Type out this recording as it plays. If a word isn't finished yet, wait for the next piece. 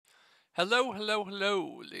Hello, hello,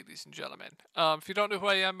 hello, ladies and gentlemen. If you don't know who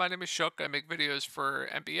I am, my name is Shook. I make videos for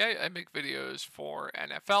NBA. I make videos for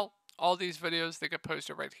NFL. All these videos, they get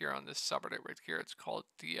posted right here on this subreddit right here. It's called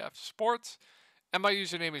DF Sports. And my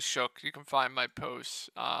username is Shook. You can find my posts.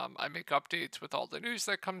 I make updates with all the news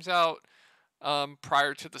that comes out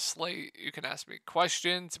prior to the slate. You can ask me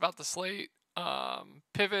questions about the slate,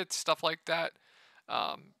 pivots, stuff like that.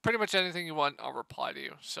 Pretty much anything you want, I'll reply to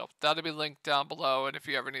you. So that'll be linked down below. And if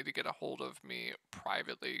you ever need to get a hold of me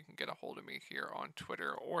privately, you can get a hold of me here on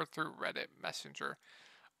Twitter or through Reddit Messenger.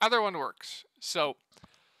 Either one works. So,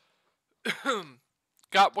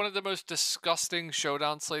 got one of the most disgusting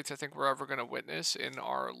showdown slates I think we're ever going to witness in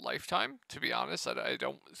our lifetime. To be honest, I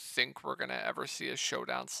don't think we're going to ever see a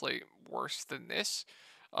showdown slate worse than this.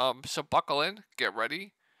 So buckle in, get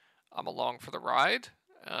ready. I'm along for the ride,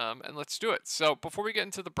 and let's do it. So before we get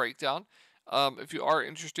into the breakdown, if you are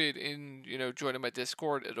interested in joining my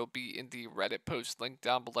Discord, it'll be in the Reddit post link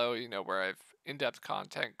down below. Where I've in-depth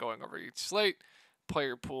content going over each slate,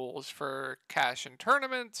 player pools for cash and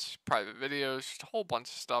tournaments, private videos, just a whole bunch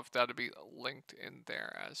of stuff that'll be linked in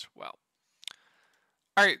there as well.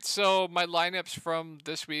 All right, so my lineups from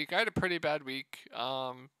this week. I had a pretty bad week.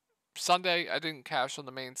 Sunday, I didn't cash on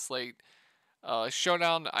the main slate.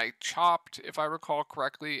 Showdown, I chopped, if I recall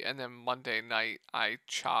correctly, and then Monday night, I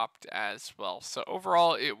chopped as well. So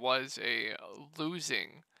overall, it was a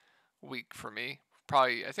losing week for me.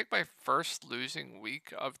 Probably, I think my first losing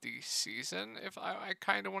week of the season, if I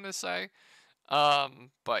kind of want to say.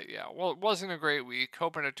 But yeah, well, it wasn't a great week.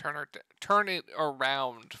 Hoping to turn it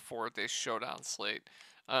around for this showdown slate.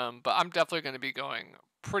 But I'm definitely going to be going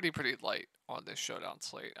pretty light on this showdown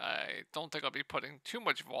slate. I don't think I'll be putting too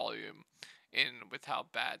much volume in with how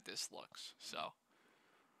bad this looks. So,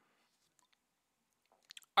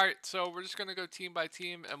 all right, so we're just going to go team by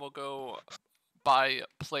team, and we'll go by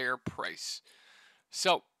player price.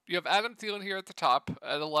 So you have Adam Thielen here at the top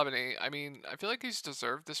at 11.8. I mean, I feel like he's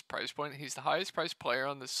deserved this price point. He's the highest priced player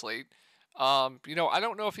on the slate. I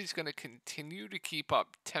don't know if he's going to continue to keep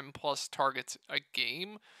up 10 plus targets a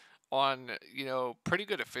game on, pretty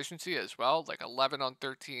good efficiency as well, like 11 on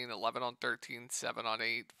 13, 11 on 13, 7 on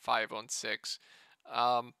 8, 5 on 6.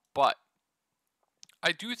 But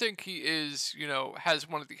I do think he is, has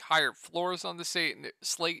one of the higher floors on the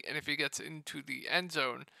slate, and if he gets into the end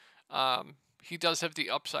zone, he does have the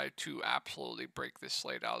upside to absolutely break this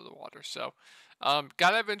slate out of the water. So,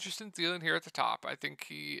 gotta have interest in Thielen here at the top. I think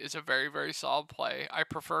he is a very, very solid play. I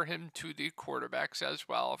prefer him to the quarterbacks as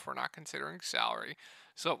well if we're not considering salary.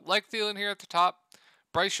 So, like Thielen here at the top.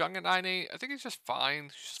 Bryce Young at 9.8, I think he's just fine.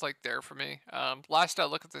 He's just like there for me. Last I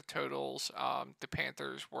look at the totals, the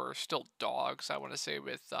Panthers were still dogs, I want to say,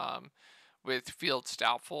 with Fields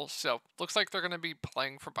doubtful. So looks like they're going to be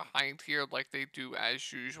playing from behind here like they do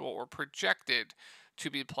as usual, or projected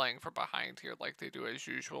to be playing from behind here like they do as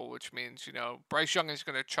usual, which means, Bryce Young is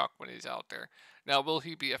going to chuck when he's out there. Now, will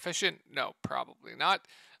he be efficient? No, probably not.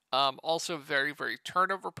 Also very, very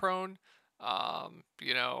turnover prone.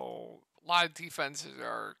 A lot of defenses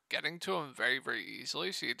are getting to him very, very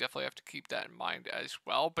easily, so you definitely have to keep that in mind as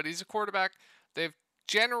well. But he's a quarterback. They've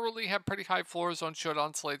generally have pretty high floors on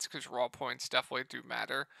showdown slates because raw points definitely do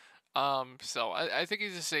matter. So I think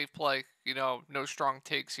he's a safe play. No strong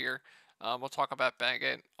takes here. We'll talk about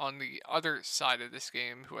Baggett on the other side of this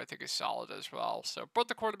game, who I think is solid as well. So both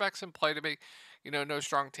the quarterbacks in play to me. No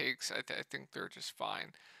strong takes. I think they're just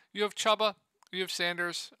fine. You have Chuba. You have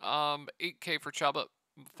Sanders. 8K for Chuba.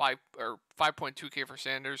 5.2K for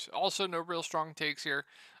Sanders. Also, no real strong takes here.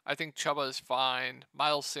 I think Chuba is fine.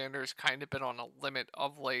 Miles Sanders kind of been on a limit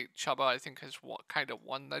of late. Chuba, I think, has kind of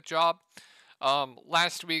won the job.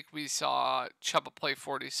 Last week we saw Chuba play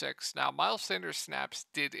 46. Now, Miles Sanders snaps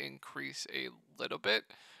did increase a little bit.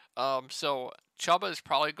 So Chuba is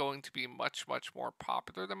probably going to be much more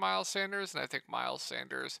popular than Miles Sanders, and I think Miles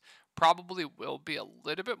Sanders probably will be a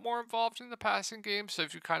little bit more involved in the passing game. So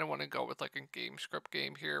if you kind of want to go with like a game script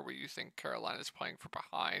game here where you think Carolina's playing from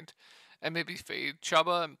behind and maybe fade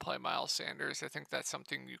Chuba and play Miles Sanders, I think that's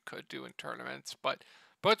something you could do in tournaments. But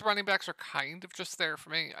both running backs are kind of just there for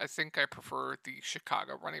me. I think I prefer the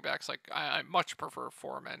Chicago running backs. Like I much prefer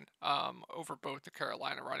Foreman over both the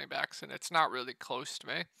Carolina running backs, and it's not really close to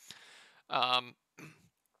me. Um,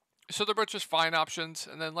 So they're both just fine options.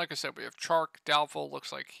 And then, like I said, we have Chark, doubtful.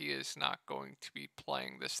 Looks like he is not going to be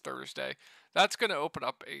playing this Thursday. That's going to open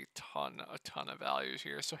up a ton of values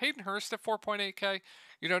here. So Hayden Hurst at 4.8K,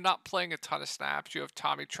 not playing a ton of snaps. You have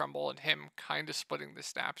Tommy Tremble and him kind of splitting the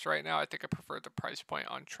snaps right now. I think I prefer the price point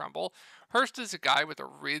on Tremble. Hurst is a guy with a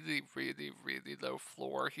really, really, really low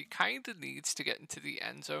floor. He kind of needs to get into the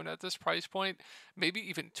end zone at this price point, maybe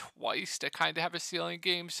even twice to kind of have a ceiling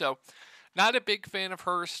game. So not a big fan of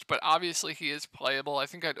Hurst, but obviously he is playable. I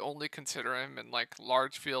think I'd only consider him in like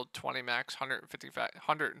large field 20 max,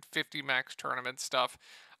 150 max tournament stuff.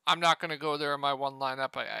 I'm not going to go there in my one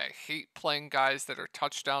lineup. I hate playing guys that are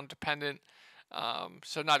touchdown dependent.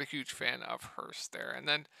 So not a huge fan of Hurst there. And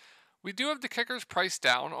then we do have the kickers priced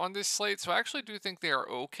down on this slate, so I actually do think they are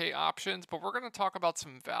okay options, but we're going to talk about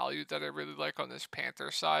some value that I really like on this Panther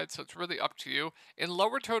side, so it's really up to you. In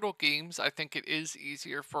lower total games, I think it is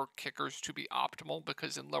easier for kickers to be optimal,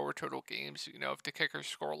 because in lower total games, if the kickers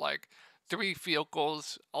score like 3 field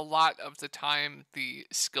goals, a lot of the time the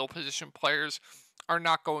skill position players are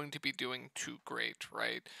not going to be doing too great,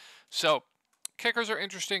 right? So kickers are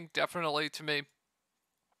interesting, definitely, to me.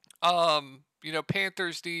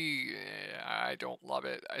 Panthers D, I don't love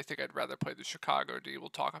it. I think I'd rather play the Chicago D. We'll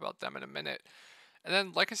talk about them in a minute. And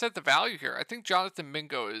then, like I said, the value here. I think Jonathan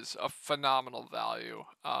Mingo is a phenomenal value,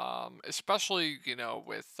 especially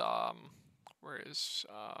with DJ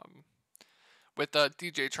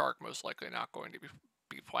Chark most likely not going to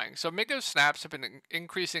be playing. So Mingo's snaps have been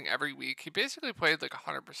increasing every week. He basically played like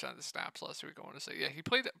 100% of the snaps last week. I want to say, yeah, he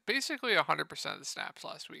played basically 100% of the snaps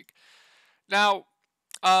last week. Now,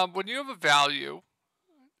 when you have a value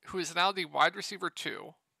who is now the wide receiver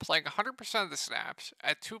 2, playing 100% of the snaps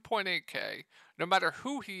at 2.8K, no matter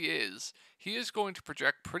who he is going to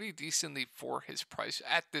project pretty decently for his price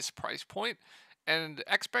at this price point. And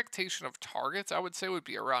expectation of targets, I would say, would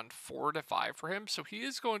be around 4 to 5 for him. So he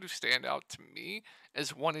is going to stand out to me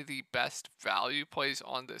as one of the best value plays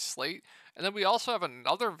on this slate. And then we also have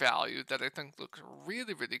another value that I think looks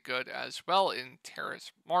really, really good as well in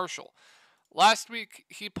Terrace Marshall. Last week,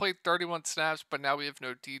 he played 31 snaps, but now we have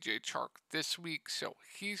no DJ Chark this week, so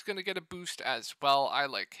he's going to get a boost as well. I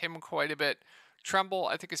like him quite a bit. Tremble,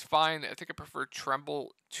 I think, is fine. I think I prefer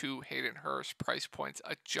Tremble to Hayden Hurst, price points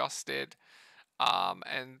adjusted.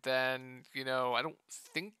 And then, I don't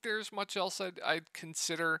think there's much else I'd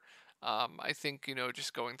consider. I think,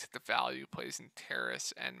 just going to the value plays in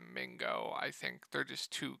Terrace and Mingo, I think they're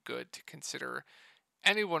just too good to consider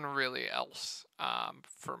anyone really else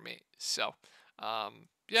for me. So,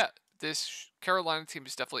 yeah, this Carolina team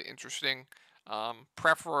is definitely interesting.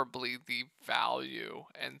 Preferably the value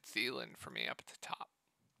and Thielen for me up at the top.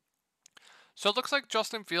 So it looks like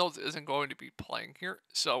Justin Fields isn't going to be playing here.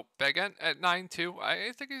 So Begant at 9.2,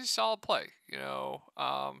 I think he's a solid play. Not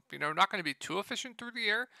going to be too efficient through the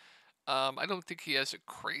air. I don't think he has a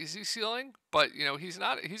crazy ceiling, but he's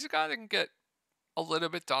a guy that can get a little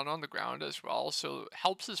bit done on the ground as well, so it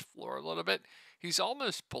helps his floor a little bit. He's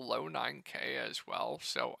almost below 9K as well,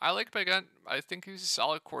 so I like Begant. I think he's a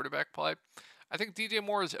solid quarterback play. I think DJ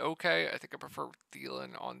Moore is okay. I think I prefer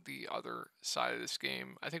Thielen on the other side of this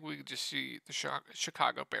game. I think we could just see the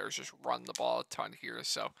Chicago Bears just run the ball a ton here,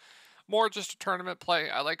 so more just a tournament play.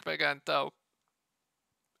 I like Begant, though.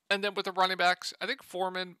 And then with the running backs, I think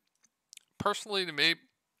Foreman, personally to me,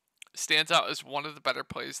 stands out as one of the better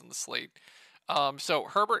plays on the slate. So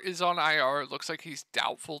Herbert is on IR. It looks like he's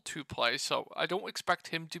doubtful to play, so I don't expect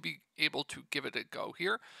him to be able to give it a go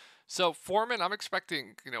here. So Foreman, I'm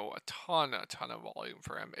expecting, a ton of volume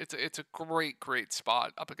for him. It's a great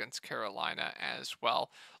spot up against Carolina as well.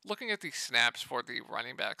 Looking at the snaps for the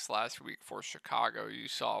running backs last week for Chicago, you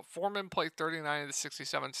saw Foreman play 39 of the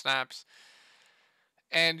 67 snaps,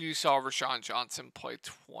 and you saw Rashawn Johnson play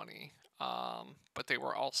 20. But they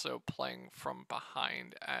were also playing from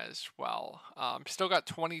behind as well. Still got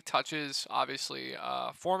 20 touches, obviously.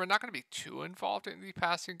 Foreman not going to be too involved in the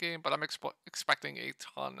passing game, but I'm expecting a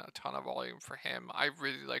ton of volume for him. I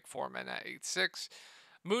really like Foreman at 8.6.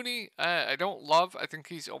 Mooney, I don't love. I think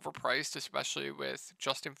he's overpriced, especially with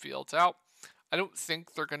Justin Fields out. I don't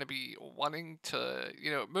think they're going to be wanting to,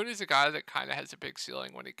 Mooney's a guy that kind of has a big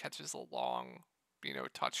ceiling when he catches a long,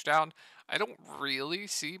 touchdown. I don't really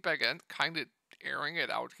see Begant kind of airing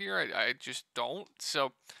it out here. I just don't.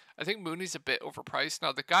 So I think Mooney's a bit overpriced.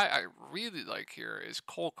 Now, the guy I really like here is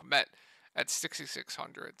Cole Kmet at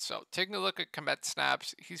 6,600. So taking a look at Kmet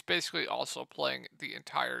snaps, he's basically also playing the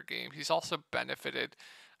entire game. He's also benefited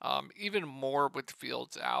even more with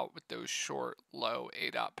Fields out with those short, low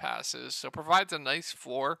A-dot passes. So provides a nice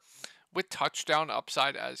floor with touchdown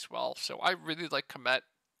upside as well. So I really like Kmet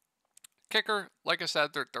Kicker, like I said,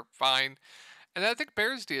 they're fine. And I think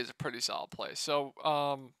Bears D is a pretty solid play. So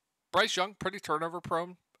Bryce Young, pretty turnover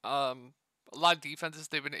prone. A lot of defenses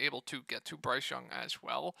they've been able to get to Bryce Young as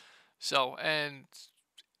well. So, and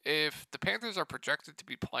if the Panthers are projected to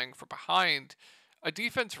be playing from behind, a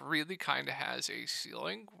defense really kind of has a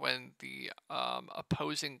ceiling when the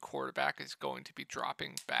opposing quarterback is going to be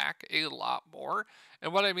dropping back a lot more.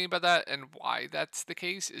 And what I mean by that and why that's the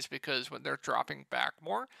case is because when they're dropping back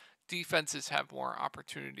more, defenses have more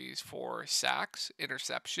opportunities for sacks,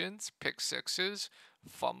 interceptions, pick sixes,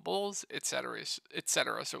 fumbles, etc.,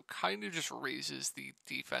 etc. So kind of just raises the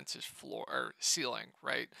defense's floor or ceiling,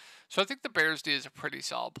 right? So I think the Bears D is a pretty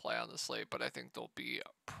solid play on the slate, but I think they'll be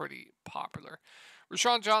pretty popular.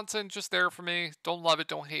 Rashawn Johnson, just there for me. Don't love it,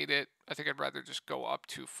 don't hate it. I think I'd rather just go up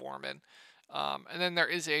to Foreman. And then there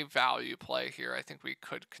is a value play here I think we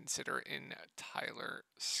could consider in Tyler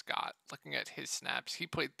Scott. Looking at his snaps, he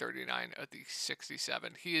played 39 of the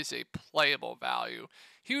 67. He is a playable value.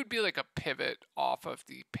 He would be like a pivot off of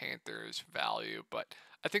the Panthers value, but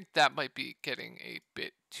I think that might be getting a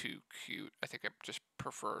bit too cute. I think I just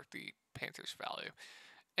prefer the Panthers value.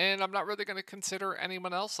 And I'm not really going to consider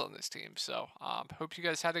anyone else on this team. So hope you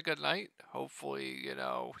guys had a good night. Hopefully, you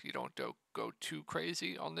don't go too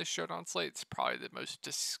crazy on this showdown slate. It's probably the most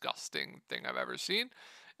disgusting thing I've ever seen.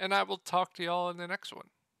 And I will talk to y'all in the next one.